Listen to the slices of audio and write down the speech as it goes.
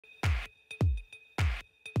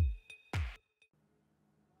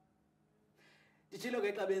Ngishilo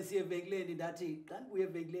ke xa bensiye evenkileni ndathi xa ngibuye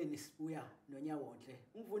evenkileni sibuya noNyawonhle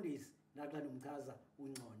umfundisi naxa nomchaza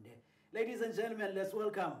uNconde. Ladies and gentlemen, let's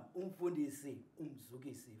welcome umfundisi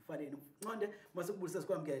umzukisi Faleni. Nconde masikubulisa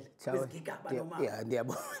sikwamkele. Izigigaba noma. Yeah,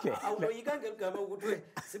 ndiyabonga. Awuloyika ngeligama ukuthi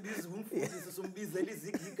sibiza umfundisi sombizela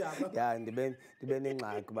izigigaba. Yeah, ndibe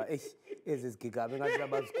nengxaki ba ezi zigigaba engathi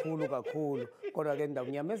abazikhulu kakhulu kodwa ke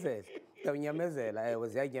ndawunyamezela ewe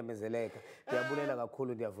ziyanyamezeleka. Ndiyabulela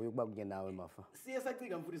kakhulu ndiyavuya ukuba kunye nawe MAFA. Siye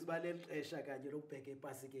sacika mfundisi baleli xesha kanje lokubheka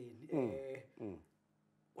epasikeni.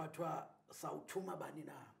 Kwathiwa sawuthuma bani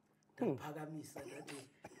na? Ndaphakamisa ngathi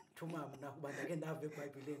thuma mna kuba ndake ndave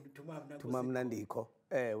eBhayibheleni thuma mna ndikho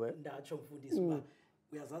ewe ndatsho mfundisi uba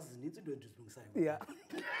uyazazi izinto into endizilungisayo. Yeah.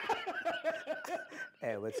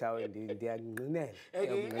 Ewe chawe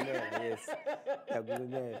ndiyangqinela. Yes.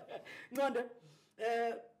 Ndiyangqinela. Nconde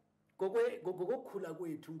ngokukhula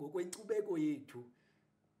kwethu ngokwenkcubeko yethu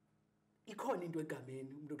ikhona into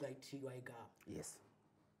egameni umuntu xa ithiywa igama. Yes.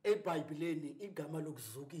 eBhayibheleni igama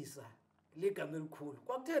lokuzukisa ligama elikhulu.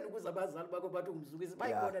 Kwakutheni ukuze abazali bakho bathi umzukisi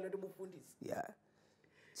bayibona lento ubufundisi? Yeah.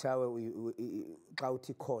 Chawe xa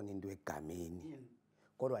uthi khona into egameni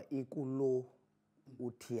kodwa ikulo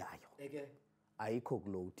uthiyayo. Ayikho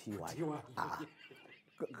kulo uthiwayo.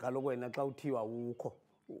 Kaloku wena xa uthiwa ukho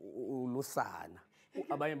ulusana.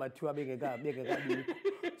 Abanye bathiwa bengekabikho.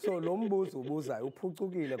 So lo mbuzo ubuzayo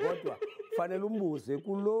uphucukile kodwa fanele umbuze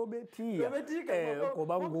kulo bethiya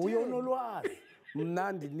ngoba nguye onolwazi.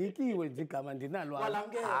 Mna ndinikiwe nje igama ndinalwazi.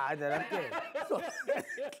 Ndalamkela. So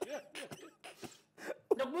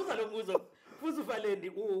Ndakubuza lo mbuzo futhi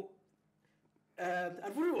Faleni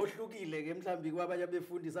andifuni ohlukile ke mhlambi kwabanye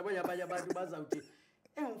abefundisi abanye abantu bazawuthi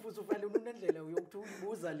mfuthi Faleni unendlela yokuthi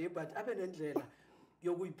uyibuza le but abe nendlela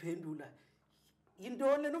yokuyiphendula.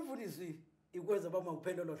 Yintoni lena umfundisi ikwenza bama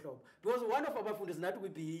uphendula hlobo? Because one of abafundisi nathi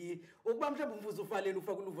kwiBE ukuba mhlawumbe umfuthi Faleni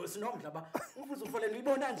ufaka uluvo sinomdla ba umfuthi Faleni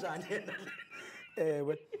uyibona njani yena?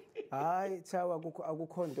 Ewe hayi chawa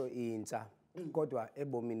akukho nto intsha kodwa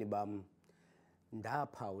ebomini bam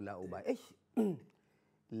ndaphawula uba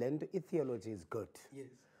lento theology is good. Yes.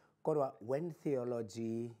 Kodwa when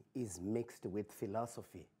theology is mixed with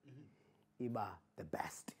philosophy iba the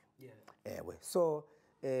best. Yeah. Ewe so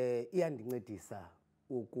iyandincedisa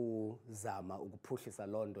ukuzama ukuphuhlisa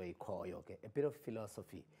lonto ikhoyo ke a bit of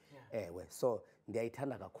philosophy. Ewe so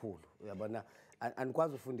ndiyayithanda kakhulu uyabona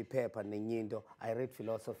andikwazi ufunda iphepha nenyinto I read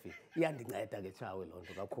philosophy iyandinceda ke chawe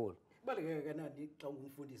lonto kakhulu. Baleke kanani xa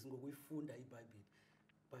ungumfundisi ngokuyifunda iBhayibheli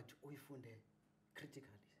but uyifunde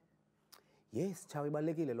critically? Yes chawe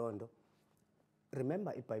ibalekile lonto.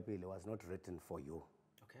 Remember iBhayibheli was not written for you.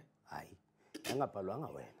 Okay. Hayi angabhalwanga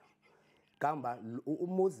wena. Kamba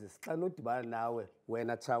uMoses xa nodibana nawe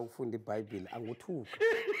wena cha ufunda iBhayibheli anguthuka.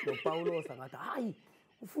 No Paulos angathi hayi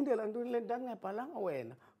ufundela ntoni le nto angayibhalanga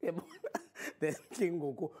wena. Uyabona the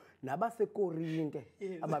ngoku nabaseKorinte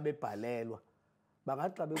ababebhalelwa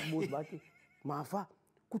bangathi xa bekubuza bathi MAFA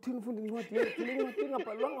kuthini ufunda incwadi yethu le ncwadi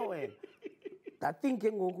engabhalwanga wena. That thing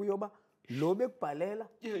ke ngoku yoba lo bekubhalela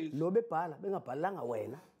lo bebhala bengabhalanga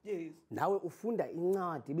wena. Yes. Nawe ufunda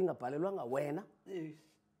incwadi bingabhalelwanga wena. Yes.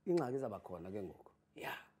 Ingxaki izaba khona ke ngoku.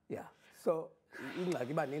 Yeah. So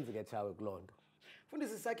ingxaki iba ninzi ke chawe kulonto.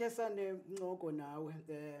 Fundisi sakhe sanencoko nawe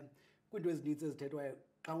kwinto ezininzi ezithethwayo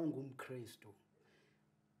xa ungumKristu.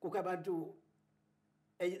 Kukho abantu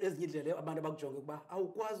ezinye indlela abantu abakujonge kuba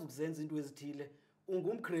awukwazi ukuzenza into ezithile.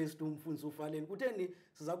 UngumKristu umfundisi uFaleni. Kutheni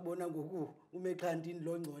siza kubona ngoku umexhantini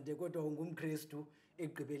lo Nconde kodwa ungumKristu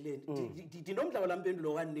egqibeleni. Ndinomdla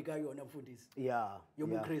walampendulo wanika yona mfundisi. Yeah.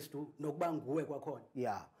 YobuKristu nokuba nguwe kwakhona.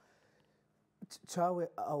 Yeah. Chawe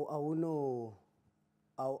awuno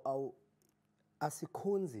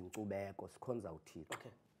asikhonzi inkcubeko sikhonza uThixo.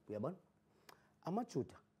 Okay. Uyabona?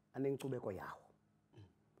 AmaJuda anenkcubeko yawo.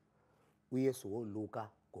 uYesu woluka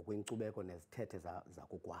ngokwenkcubeko nezithethe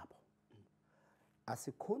zakokwabo.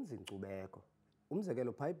 Asikhonzi inkcubeko.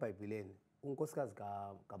 Umzekelo pha eBhayibheleni unkosikazi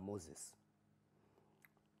kaMoses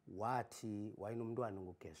wathi wayenomntwana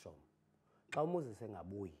ngoGeshom. Xa uMoses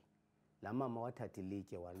engabuyi la mama wathatha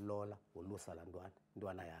ilitye walola wolusa la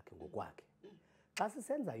ntwana yakhe ngokwakhe. Xa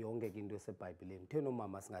sisenza yonke into eseBhayibheleni thena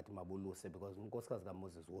umama singathi mabuluse because unkosikazi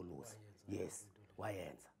kaMoses wolusa. Yes,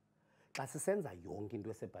 wayenza. Xa sisenza yonke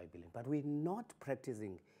into eseBhayibheleni but we're not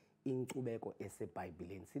practicing inkcubeko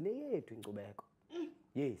eseBhayibheleni. Sine yethu inkcubeko.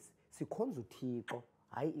 Yes, sikhonza uThixo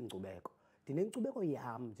hayi inkcubeko. Ndinenkcubeko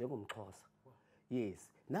yam njengomXhosa. Yes.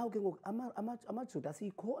 Now ke ngoku amaJuda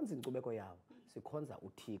siyikhonza inkcubeko yawo. Sikhonza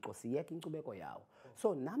uThixo siyeka inkcubeko yawo.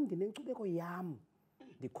 So nam ndinenkcubeko yam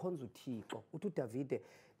ndikhonza uThixo. Uthi uDavide,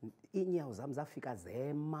 iinyawo zam zafika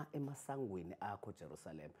zema emasangweni akho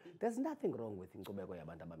Jerusalem. There's nothing wrong with inkcubeko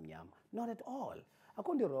yabantu abamnyama, not at all.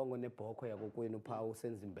 Akho nto rongo nebhokhwe yakokwenu phaa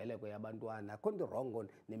usenza imbeleko yabantwana, akho nto rongo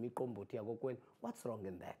nemiqombothi yakokwenu. What's wrong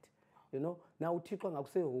in that? You know, now uThixo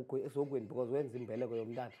ngakusehogweni because wenza imbeleko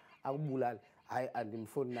yomntana akubulali. Hayi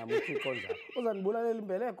andimfuni nami uThixo njalo. Uzandibulalela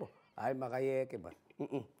imbeleko? Hayi makayeke man.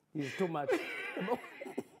 He's too much.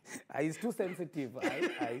 He's too sensitive.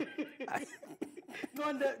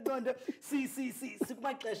 Ntonde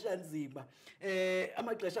sikumaxesha nzima.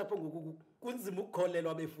 Amaxesha apho ngoku kunzima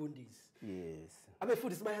ukukholelwa abefundisi. Yes.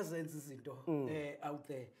 Abefundisi bayazenza izinto out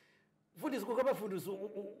there. Mfundisi kukho abafundisi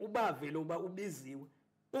ubavele uba ubiziwe.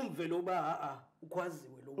 Umvelo uba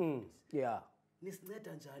ukwaziwe lo mfundisi. Yeah.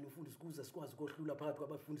 Nisinceda njani ufundisi kuze sikwazi ukuhlula phakathi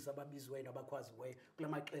kwabafundisi ababiziweyo nabakwaziweyo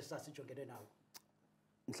kulamaxesha sijongene nawo?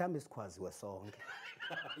 Mhlambe sikhwaziwe sonke.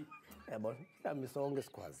 Yabona, mhlambe sonke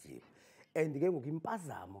sikhwaziwe. And ke ngoku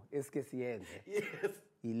impazamo esike siyenze. Yes.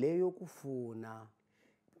 Ile yokufuna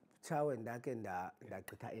chawe ndake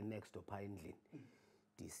ndagqitha enext door pha endlini.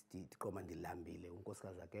 Ndiqoma ndilambile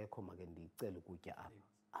unkosikazi akekho make ndicela ukutya apha.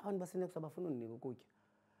 Abantu basenext abafuna unika ukutya.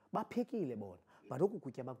 Baphekile bona, but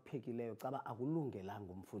ukutya bakuphekileyo caba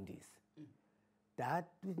akulungelanga umfundisi.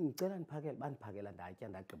 Ngicela ndiphakele, bandiphakela ndatya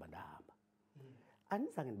ndagqiba ndahamba.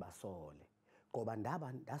 Andizange ndibasole ngoba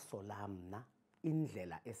ndasola mna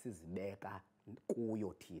indlela esizibeka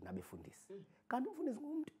kuyo thina befundisi. Kanti umfundisi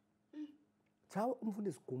ngumuntu. Chawo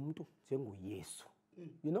umfundisi ngumuntu njengoYesu.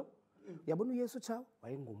 You know? Yabona uYesu chawo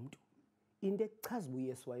wayengumuntu. Into echaza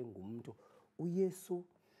uYesu wayengumuntu. UYesu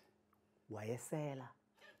wayesela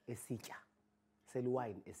esitya. Sela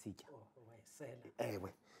wine esitya. Wayesela.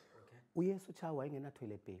 Ewe. UYesu chawo wayengena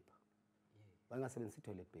toilet paper. Wayengasebenzisi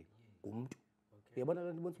toilet paper. Ngumuntu. Uyabona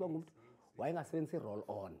lento bonke ngumuntu. Wayengasebenzisi roll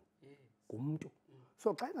on. Ngumuntu.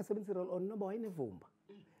 So xa engasebenzisi roll on noba wayenevumba.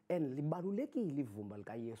 And libalulekile ivumba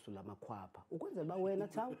likaYesu lamakhwapha. Ukwenzela ba wena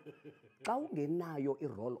chawo xa ungenayo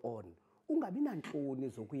i-roll on ungabi nantloni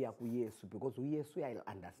zokuya kuYesu because uYesu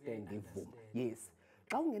uyayi-understand ivumba. Yes.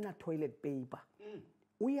 Xa ungena toilet paper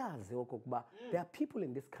uyazi okokuba there are people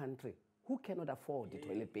in this country who cannot afford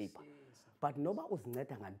i-toilet paper. But noba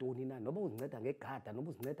uzinceda ngantoni na, noba uzinceda ngegada,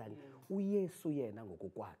 noba uzinceda uYesu yena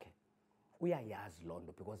ngokukwakhe uyayazi loo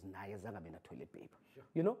nto because naye zangabe na-toilet paper.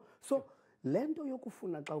 You know? So lento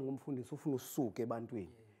yokufuna xa ungumfundisi ufuna usuke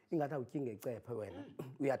ebantwini ingathi awutyi ngecephe wena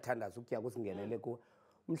uyathandaza ukutya kusingenele kuwe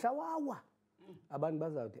mhla wawa abantu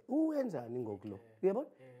bazawuthi uwenjani ngokulo. Uyabona?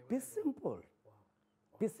 Be simple.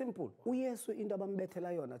 Be simple. uYesu into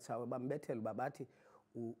abambethela yona chawe bambethela uba bathi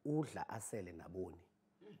udla asele naboni.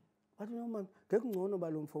 Bathi noma ngekungcono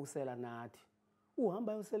balomfo usela nathi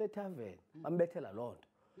uhamba yosela etavern bambethela loo nto.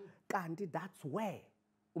 Kanti that's where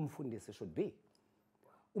umfundisi should be.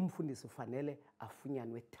 Umfundisi ufanele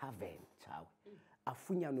afunyanwe tavern chawe.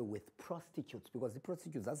 Afunyanwe with prostitutes because the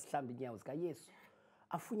prostitutes zazihlamba inyawo zikaYesu.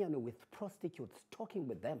 Afunyanwe with prostitutes talking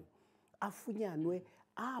with them. Afunyanwe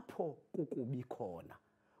apho kukubi khona.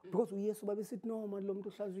 Because uYesu babesithi noma lo muntu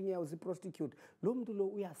uhlanza inyawo zi-prostitute, lo muntu lo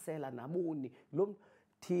uyasela naboni, lo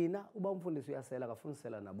thina uba umfundisi uyasela akafuni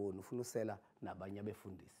usela naboni, ufuna usela nabanye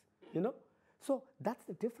abefundisi. You know? So that's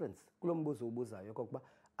the difference kulo mbuzo ubuzayo kokuba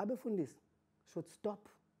abefundisi should stop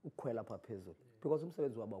ukukhwela pha phezulu because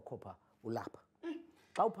umsebenzi wabo ukhopha ulapha.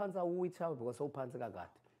 Xa uphansa uwitshawe because sowuphansi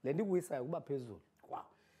kakade. Le nto ikuwisayo kuba phezulu. Wow.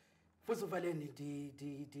 Futhi Faleni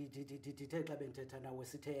ndithe xa bendithetha nawe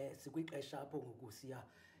sithe sikwixesha apho ngoku siya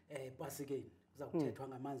ePasikeni kuza kuthethwa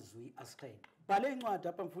ngamazwi asixhenxe. Bhale incwadi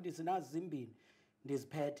apha mfundisi nazi zimbini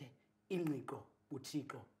ndiziphethe ingqiqo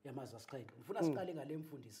uThixo yamazwi asixhenxe. Ngifuna siqale ngale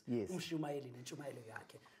mfundisi umshumayeli nentshumayelo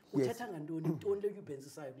yakhe. Uthetha ngantoni intoni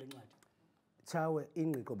lekubhenzisayo kule ncwadi? Chawe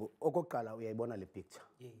ingqiqo okokuqala uyayibona le picture.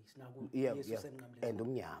 Yes, naku Yesu senqamle. And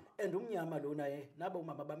umnyama. And umnyama lona nabo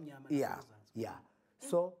umama bamnyama Yeah.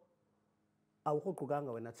 So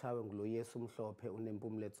awuqoqukanga wena chawe ngulo Yesu umhlophe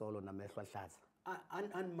unempumlo etsolo namehlo ahlaza.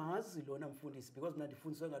 Anmazi lona mfundisi because mina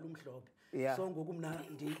ndifundiswe ngalumhlophe. Yeah. So ngoku mina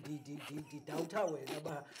ndidawutha wena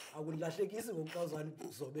ba akunilahlekisi ngokuxawuzana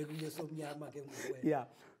uzobe kuYesu omnyama ke ngoku. Yeah.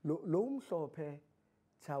 Lo umhlophe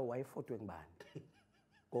chawe wayefotwe ngibani?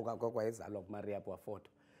 Ngoba wayezalwa kuMaria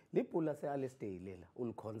wafoto. Libhula seAlisday lela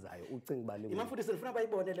ulikhonzayo ucinga bali. Imafundisi ndifuna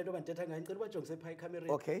bayibone lento bandithetha ngayo ngicela ubajongise pha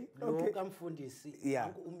ecamereni. Okay. Lo kamfundisi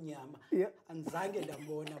nanku umnyama. Angizange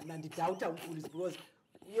ndambona mina ndidawutha umfundisi because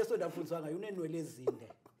Yesu ndafundiswa ngayo unenwele ezinde.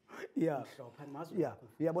 Yeah. Mhlophe andimazi. Yeah.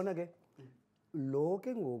 Uyabona ke lo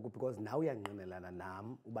ke ngoku because nawe uyangqinelana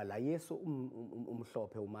nami uba la Yesu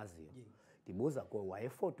umhlophe umaziyo. ndibuza kuwe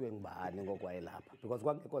wayefotwe ngubani ngokwayelapha because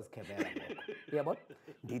kwakungekho zikhemera ngoko uyabona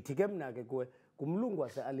ndithi ke mna ke kuwe ngumlungu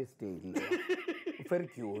wase-Alisdale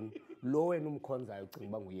uFerguson lo wena umkhonzayo ucinga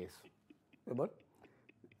uba nguYesu uyabona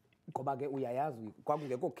ngoba ke uyayazi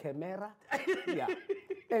kwakungekho camera yeah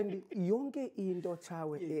and yonke into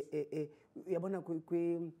chawe uyabona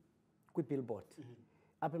kwi-billboard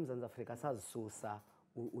apha eMzantsi Afrika sazisusa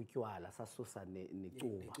utywala sasusa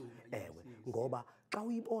necuba ewe ngoba xa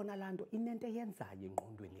uyibona laa nto inento eyenzayo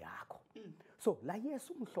engqondweni yakho so laa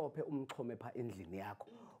Yesu umhlophe umxhome phaa endlini yakho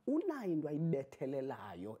unayo into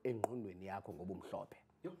ayibethelelayo engqondweni yakho ngoba umhlophe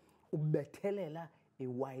ubethelela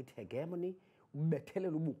i-white hegemony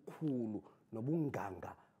ubethelela ubukhulu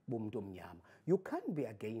nobunganga bomuntu omnyama you can't be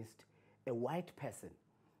against a white person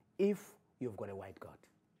if you've got a white God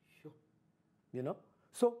sure you know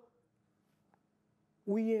so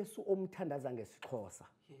uYesu omthandaza ngesixhosa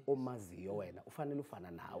omaziyo wena ufanele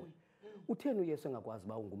ufana nawe utheni uYesu engakwazi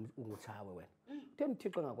ba ungutshawe wena utheni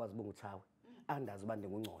uThixo engakwazi ba ungutshawe andazi uba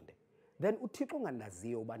ndingungconde then uThixo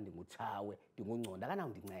ongandaziyo uba ndingutshawe ndingungconde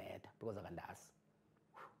akanawundinceda because akandazi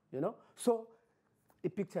you know so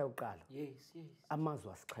ipicture yokuqala yes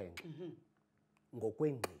amazwi asixhenxe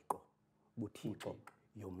ngokwengqiqo buThixo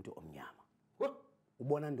yomuntu omnyama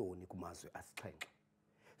ubona ntoni kumazwi asixhenxe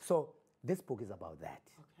so this book is about that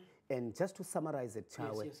and just to summarize it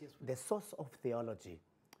Chawe the source of theology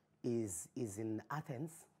is in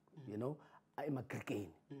Athens you know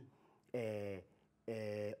emaGrekini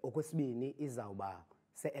okwesibini izawuba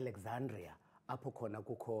se-Alexandria apho khona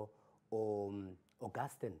kukho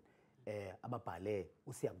Augustine ababhale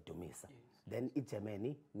usiyakudumisa then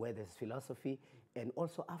iGermany where there's philosophy and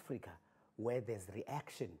also Africa where there's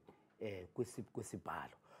reaction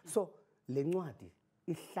kwisibhalo so le ncwadi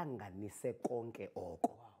ihlanganise konke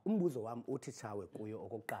oko umbuzo wami uthi Chawe kuyo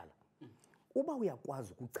okokuqala uba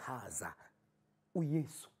uyakwazi ukuchaza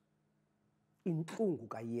uYesu inhlungu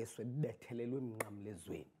kaYesu ebethelelwe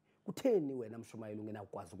emnqamlezweni kutheni wena mshumayeli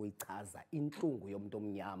ungenakwazi ukuyichaza inhlungu yomuntu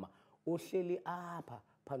omnyama ohleli apha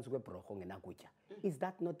phansi kwebroho ngenakutya is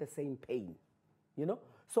that not the same pain you know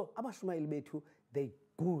so abashumayeli bethu they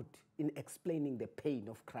good in explaining the pain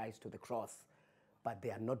of Christ to the cross but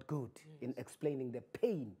they are not good in explaining the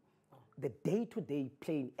pain the day-to-day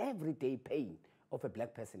pain everyday pain of a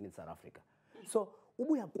black person in South Africa so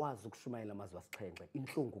ubuyakwazi ukushumayela amazwi asixhenxe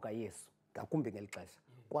inhlungu kaYesu ngakumbi ngelixesha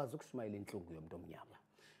kwazi ukushumayela inhlungu yomuntu omnyama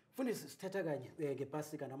Mfundisi sithetha kanye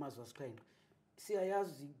ngePasika namazwi asixhenxe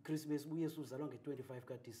siyayazi iChristmas uYesu uzalwa nge-25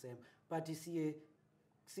 kaDisemba but siye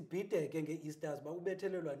sibhideke nge-Easters ba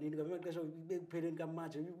ubethelelwa nini ngamaxesha bekupheleni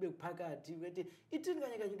kamanje bekuphakathi bethi ithini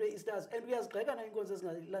kanye into ye-Easters and uyazigxeka na inkonzo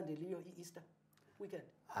ezingalandeliyo i-Easter weekend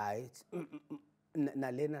hayi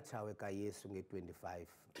nalena Chawe kaYesu nge-25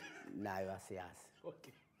 nayo asiyazi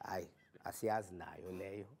okay hayi asiyazi nayo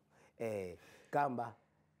leyo kamba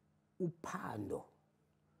uphando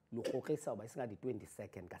lukrokisa uba isingathi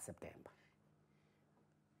 22nd kaSeptember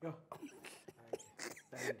yeah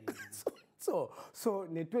so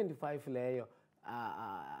ne-25 leyo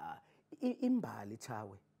imbali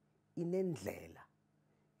Chawe inendlela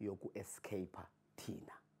yoku-escape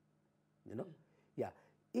thina you know yeah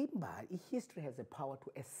imbali history has a power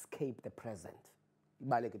to escape the present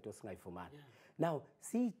ibaleke into singayifumani now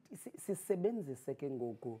sisebenzise ke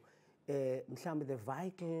ngoku mhlambe the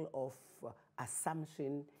vehicle of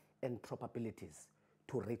assumption and probabilities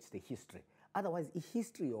to reach the history otherwise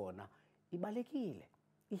history yona ibalekile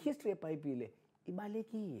history yeBhayibhile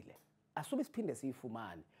ibalekile asube siphinde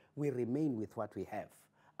siyifumane we remain with what we have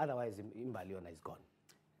otherwise imbali yona is gone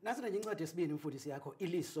Nasi nje incwadi yesibini mfundisi yakho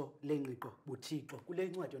iliso lengqiqo buthixo kule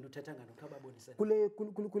incwadi yona uthetha ngani ukhababonise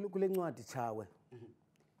kule ncwadi Chawe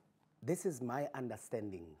this is my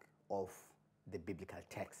understanding of the biblical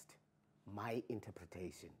text my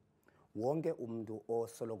interpretation wonke umuntu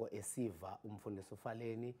osoloko esiva umfundisi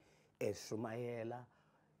uFaleni eshumayela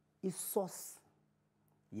isource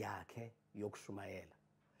yakhe yokushumayela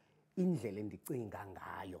indlela endicinga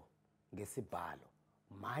ngayo ngesibhalo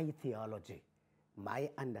my theology my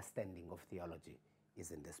understanding of theology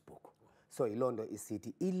is in this book so ilondo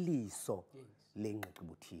isithi iliso lengqiqo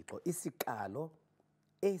buthixo isiqalo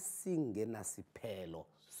esingenasiphelo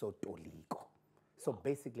sotoliko so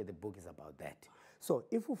basically the book is about that so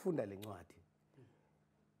if ufunda lencwadi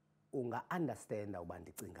unga understand uba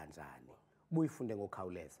ndicinga njani buyifunde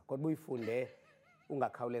ngokhawuleza kodwa buyifunde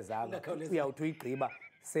ungakhawulezanga uyawuthi uyigqiba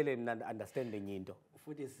sele mna understand enye into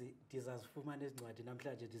Mfundisi ndizazifumana ezincwadi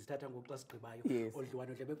namhlanje ndizithatha ngoxa sigqibayo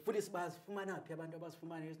odliwano dlebe mfundisi bazifumana phi abantu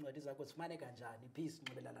abasifumana ezincwadi zakho sifane kanjani phi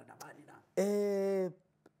sinxibelana nabani na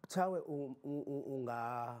Chawe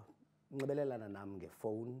unganxibelelana nami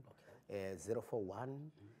ngefone 041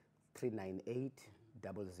 398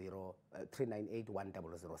 398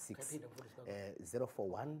 1006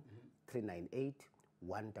 041 398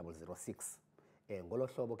 1006. Ngolo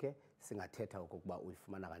hlobo ke singathetha ukuba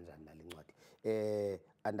uyifumana kanjani nale ncwadi.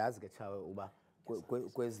 Andazi ke Chawe uba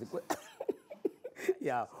kwezi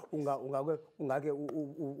ya ungake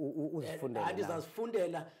uzifundele.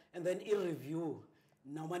 Andizazifundela and then i-review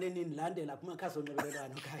noma ninilandela kumakhasi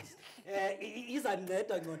onxibelelwano guys.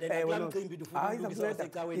 Izanceda Nconde kulaa mcimbi ufuna ukulungisa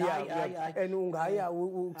wasecaweni. Hayi. And ungaya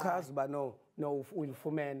uchaza uba no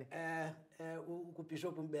uyifumene.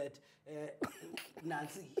 Kubishop Mbethe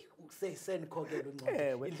nansi senikhokela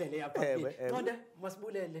uNconde indlela yaphambili. Nconde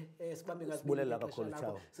masibulele sibambe sibulela kakhulu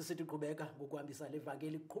Chawe. Sisithi qhubeka ngokuhambisa le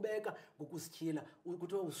vangeli, qhubeka ngokusithila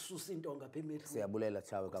ukuthi ususa intonga phemeli. Siyabulela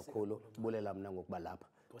Chawe kakhulu. Bulela mina ngokuba lapha.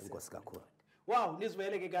 Inkosi kakhulu. Wow,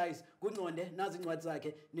 nizwele ke guys, kuNconde nazi incwadi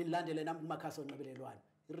zakhe nilandele nami kumakhasi onxibelelwano.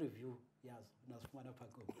 I-review yazo nasifumana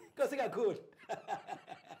phakathi. Inkosi kakhulu.